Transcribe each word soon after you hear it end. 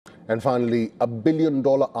And finally, a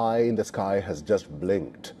billion-dollar eye in the sky has just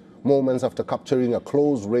blinked. Moments after capturing a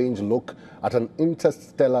close-range look at an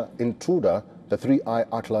interstellar intruder, the three-eye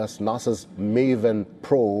atlas, NASA's MAVEN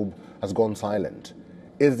probe, has gone silent.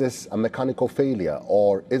 Is this a mechanical failure,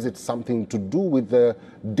 or is it something to do with the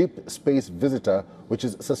deep space visitor, which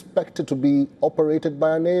is suspected to be operated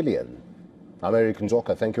by an alien? I'm Eric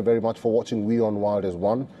Njoka. Thank you very much for watching WION The World is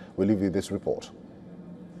One. We'll leave you this report.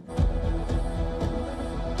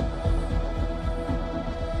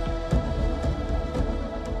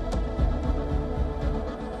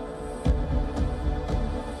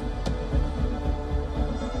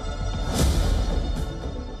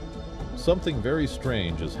 Something very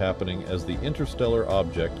strange is happening as the interstellar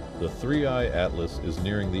object, the Three-Eye Atlas, is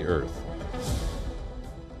nearing the Earth.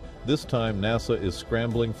 This time NASA is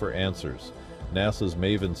scrambling for answers. NASA's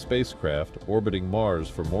MAVEN spacecraft, orbiting Mars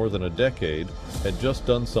for more than a decade, had just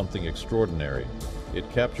done something extraordinary.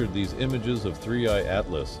 It captured these images of Three-Eye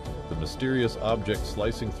Atlas, the mysterious object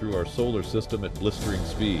slicing through our solar system at blistering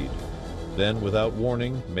speed. Then, without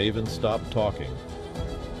warning, MAVEN stopped talking.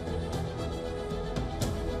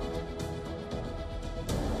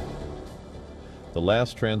 The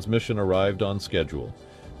last transmission arrived on schedule.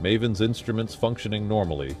 MAVEN's instruments functioning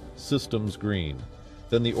normally, systems green.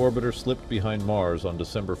 Then the orbiter slipped behind Mars on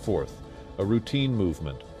December 4th. A routine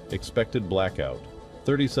movement, expected blackout.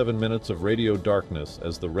 37 minutes of radio darkness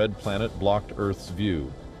as the red planet blocked Earth's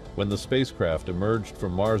view. When the spacecraft emerged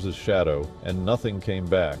from Mars's shadow and nothing came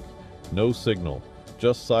back. No signal,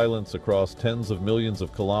 just silence across tens of millions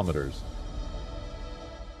of kilometers.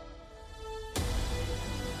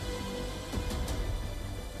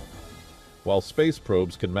 While space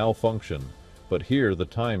probes can malfunction, but here the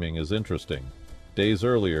timing is interesting. Days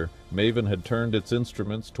earlier, MAVEN had turned its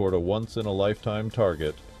instruments toward a once-in-a-lifetime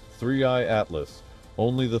target, Three-Eye Atlas,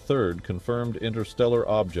 only the third confirmed interstellar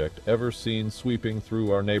object ever seen sweeping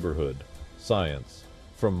through our neighborhood. Science.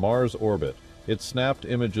 From Mars orbit, it snapped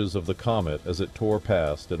images of the comet as it tore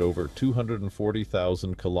past at over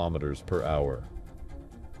 240,000 kilometers per hour.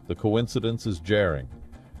 The coincidence is jarring.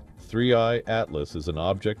 Three-Eye Atlas is an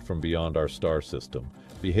object from beyond our star system,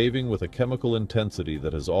 behaving with a chemical intensity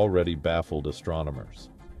that has already baffled astronomers.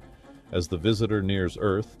 As the visitor nears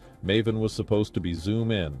Earth, MAVEN was supposed to be zoom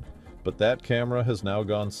in, but that camera has now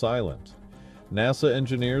gone silent. NASA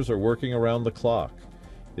engineers are working around the clock.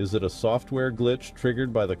 Is it a software glitch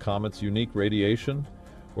triggered by the comet's unique radiation?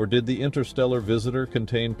 Or did the interstellar visitor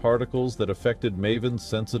contain particles that affected MAVEN's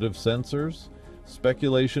sensitive sensors?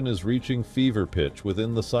 Speculation is reaching fever pitch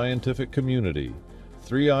within the scientific community.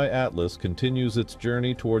 Three-Eye Atlas continues its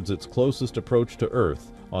journey towards its closest approach to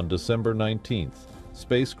Earth on December 19th.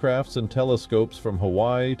 Spacecrafts and telescopes from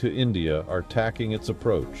Hawaii to India are tracking its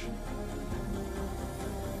approach.